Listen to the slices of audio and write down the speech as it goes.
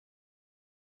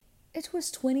It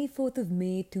was 24th of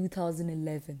May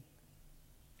 2011.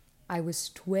 I was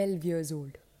 12 years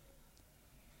old.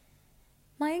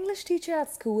 My English teacher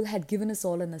at school had given us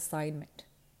all an assignment.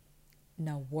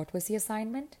 Now, what was the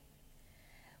assignment?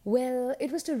 Well,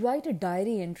 it was to write a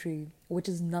diary entry, which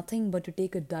is nothing but to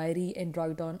take a diary and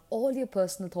write down all your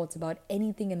personal thoughts about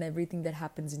anything and everything that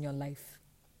happens in your life.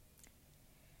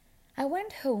 I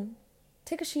went home,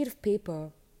 took a sheet of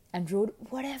paper, and wrote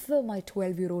whatever my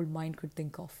 12-year-old mind could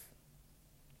think of.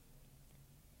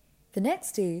 The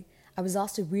next day, I was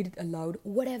asked to read it aloud,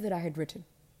 whatever I had written.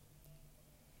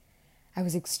 I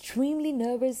was extremely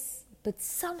nervous, but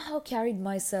somehow carried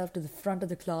myself to the front of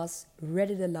the class,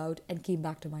 read it aloud, and came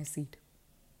back to my seat.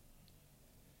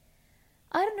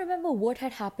 I don't remember what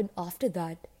had happened after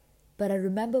that, but I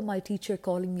remember my teacher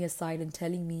calling me aside and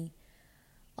telling me,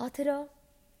 "Athira,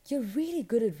 you're really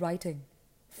good at writing.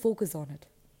 Focus on it."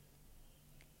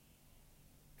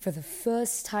 For the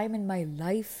first time in my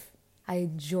life, I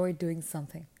enjoyed doing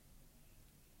something.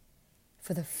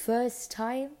 For the first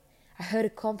time, I heard a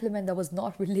compliment that was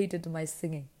not related to my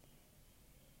singing.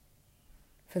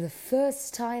 For the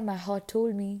first time, my heart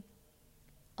told me,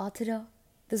 "Athira,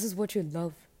 this is what you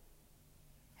love."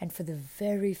 And for the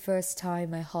very first time,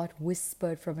 my heart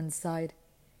whispered from inside,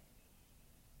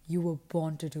 "You were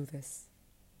born to do this."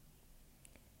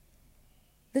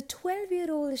 The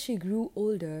 12-year-old, as she grew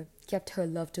older, kept her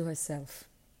love to herself.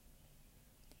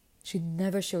 She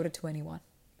never showed it to anyone.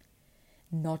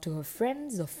 Not to her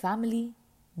friends or family,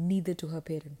 neither to her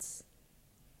parents.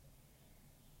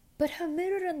 But her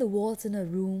mirror and the walls in her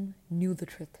room knew the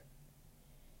truth.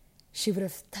 She would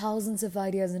have thousands of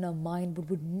ideas in her mind but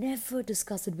would never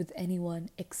discuss it with anyone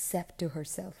except to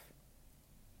herself.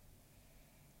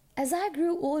 As I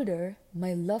grew older,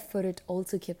 my love for it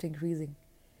also kept increasing.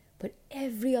 But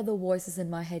every other voices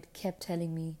in my head kept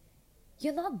telling me,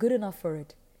 "You're not good enough for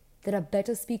it. There are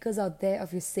better speakers out there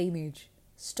of your same age.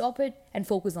 Stop it and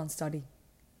focus on study."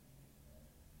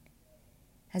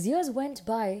 As years went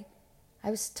by, I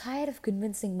was tired of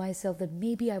convincing myself that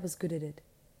maybe I was good at it.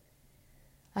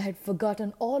 I had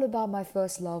forgotten all about my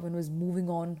first love and was moving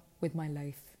on with my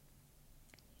life.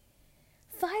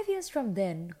 5 years from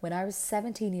then, when I was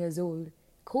 17 years old,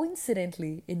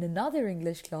 coincidentally, in another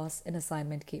English class, an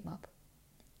assignment came up.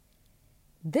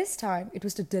 This time, it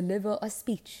was to deliver a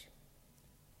speech.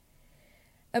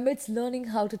 Amidst learning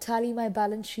how to tally my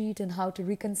balance sheet and how to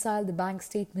reconcile the bank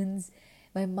statements,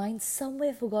 my mind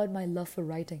somewhere forgot my love for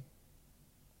writing.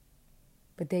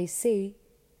 But they say,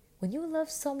 when you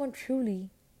love someone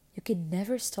truly, you can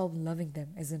never stop loving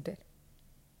them, isn't it?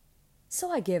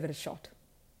 So I gave it a shot.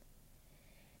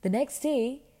 The next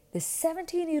day, the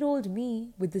 17-year-old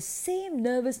me, with the same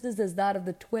nervousness as that of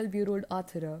the 12-year-old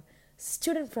Athira,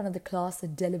 stood in front of the class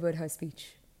and delivered her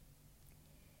speech.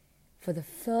 For the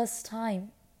first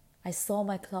time, I saw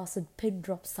my class in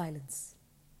pin-drop silence.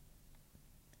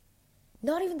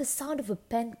 Not even the sound of a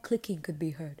pen clicking could be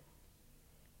heard.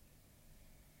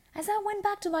 As I went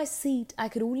back to my seat, I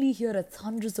could only hear a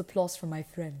thunderous applause from my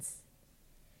friends.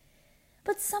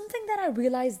 But something that I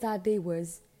realized that day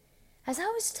was, as I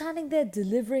was standing there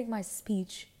delivering my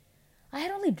speech, I had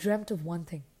only dreamt of one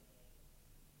thing.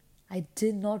 I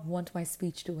did not want my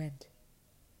speech to end.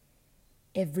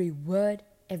 Every word,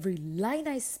 every line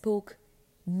I spoke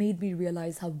made me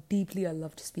realize how deeply I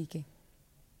loved speaking.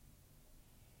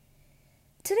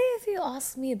 Today, if you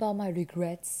ask me about my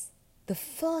regrets, the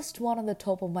first one on the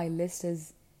top of my list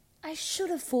is I should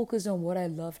have focused on what I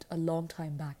loved a long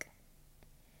time back.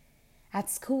 At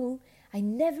school, I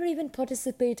never even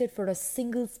participated for a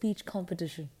single speech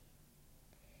competition.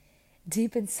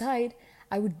 Deep inside,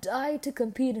 I would die to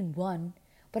compete in one,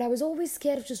 but I was always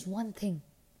scared of just one thing: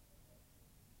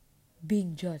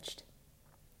 being judged.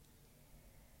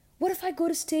 What if I go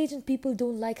to stage and people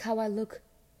don't like how I look?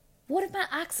 What if my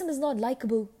accent is not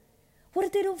likable? What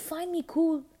if they don't find me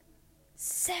cool?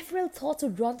 Several thoughts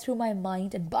would run through my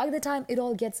mind, and by the time it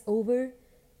all gets over,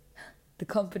 the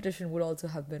competition would also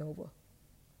have been over.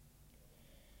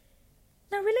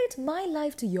 Now relate my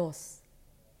life to yours.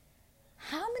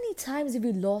 How many times have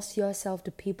you lost yourself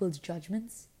to people's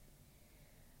judgments?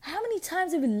 How many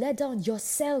times have you let down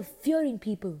yourself fearing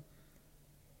people?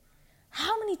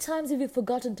 How many times have you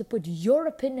forgotten to put your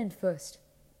opinion first?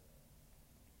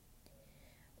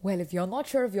 Well, if you're not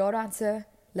sure of your answer,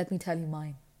 let me tell you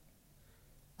mine.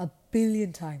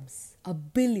 1,000,000,000 times.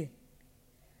 1,000,000,000.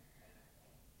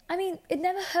 I mean, it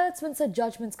never hurts when such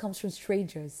judgments comes from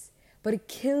strangers, but it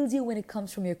kills you when it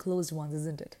comes from your closed ones,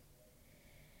 isn't it?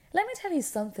 Let me tell you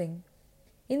something.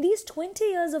 In these 20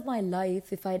 years of my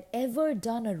life, if I'd ever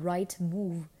done a right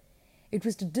move, It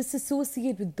was to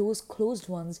disassociate with those closed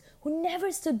ones who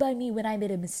never stood by me when I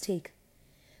made a mistake,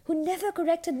 who never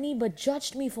corrected me but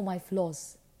judged me for my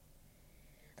flaws.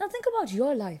 Now think about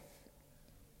your life.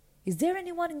 Is there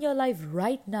anyone in your life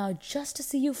right now just to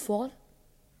see you fall?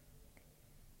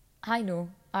 I know,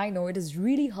 it is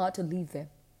really hard to leave them.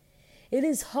 It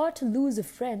is hard to lose a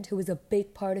friend who is a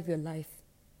big part of your life.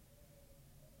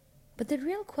 But the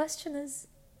real question is,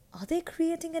 are they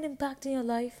creating an impact in your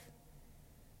life?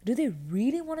 Do they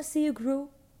really want to see you grow?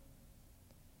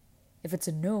 If it's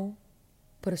a no,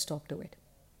 put a stop to it.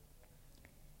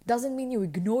 Doesn't mean you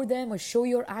ignore them or show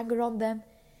your anger on them.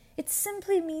 It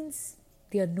simply means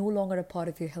they are no longer a part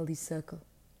of your healthy circle.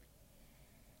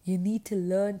 You need to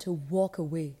learn to walk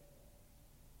away.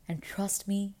 And trust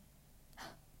me,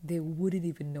 they wouldn't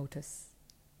even notice.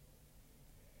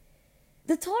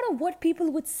 The thought of what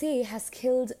people would say has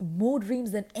killed more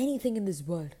dreams than anything in this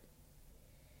world.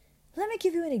 Let me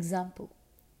give you an example.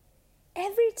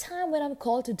 Every time when I'm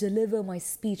called to deliver my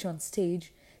speech on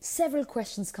stage, several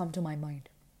questions come to my mind.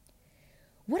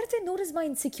 What if they notice my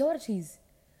insecurities?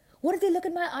 What if they look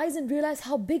at my eyes and realize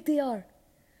how big they are?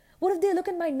 What if they look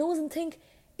at my nose and think,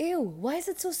 ew, why is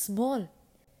it so small?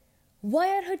 Why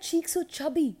are her cheeks so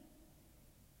chubby?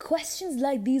 Questions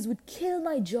like these would kill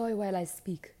my joy while I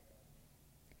speak.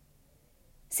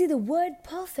 See, the word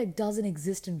perfect doesn't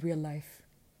exist in real life.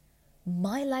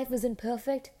 My life isn't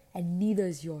perfect and neither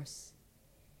is yours.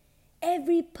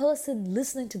 Every person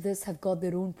listening to this have got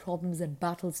their own problems and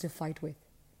battles to fight with.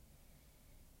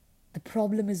 The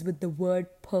problem is with the word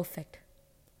perfect.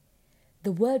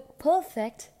 The word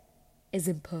perfect is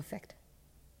imperfect.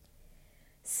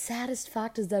 Saddest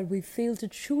fact is that we fail to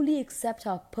truly accept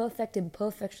our perfect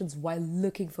imperfections while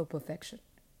looking for perfection.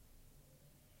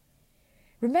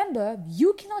 Remember,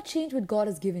 you cannot change what God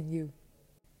has given you.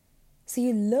 So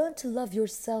you learn to love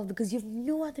yourself because you have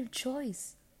no other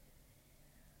choice.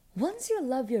 Once you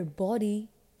love your body,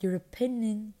 your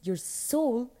opinion, your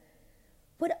soul,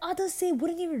 what others say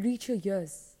wouldn't even reach your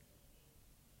ears.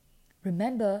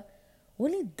 Remember,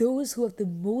 only those who have the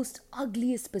most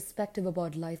ugliest perspective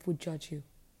about life would judge you.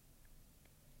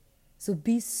 So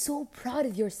be so proud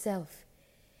of yourself.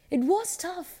 It was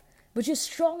tough, but you're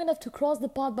strong enough to cross the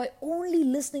path by only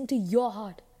listening to your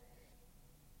heart.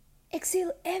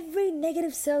 Exhale every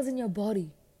negative cells in your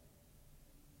body.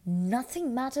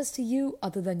 Nothing matters to you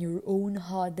other than your own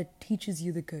heart that teaches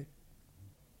you the good.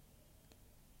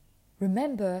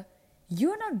 Remember,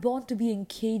 you're not born to be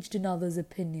encaged in others'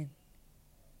 opinion.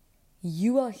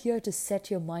 You are here to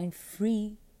set your mind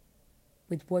free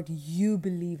with what you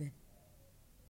believe in.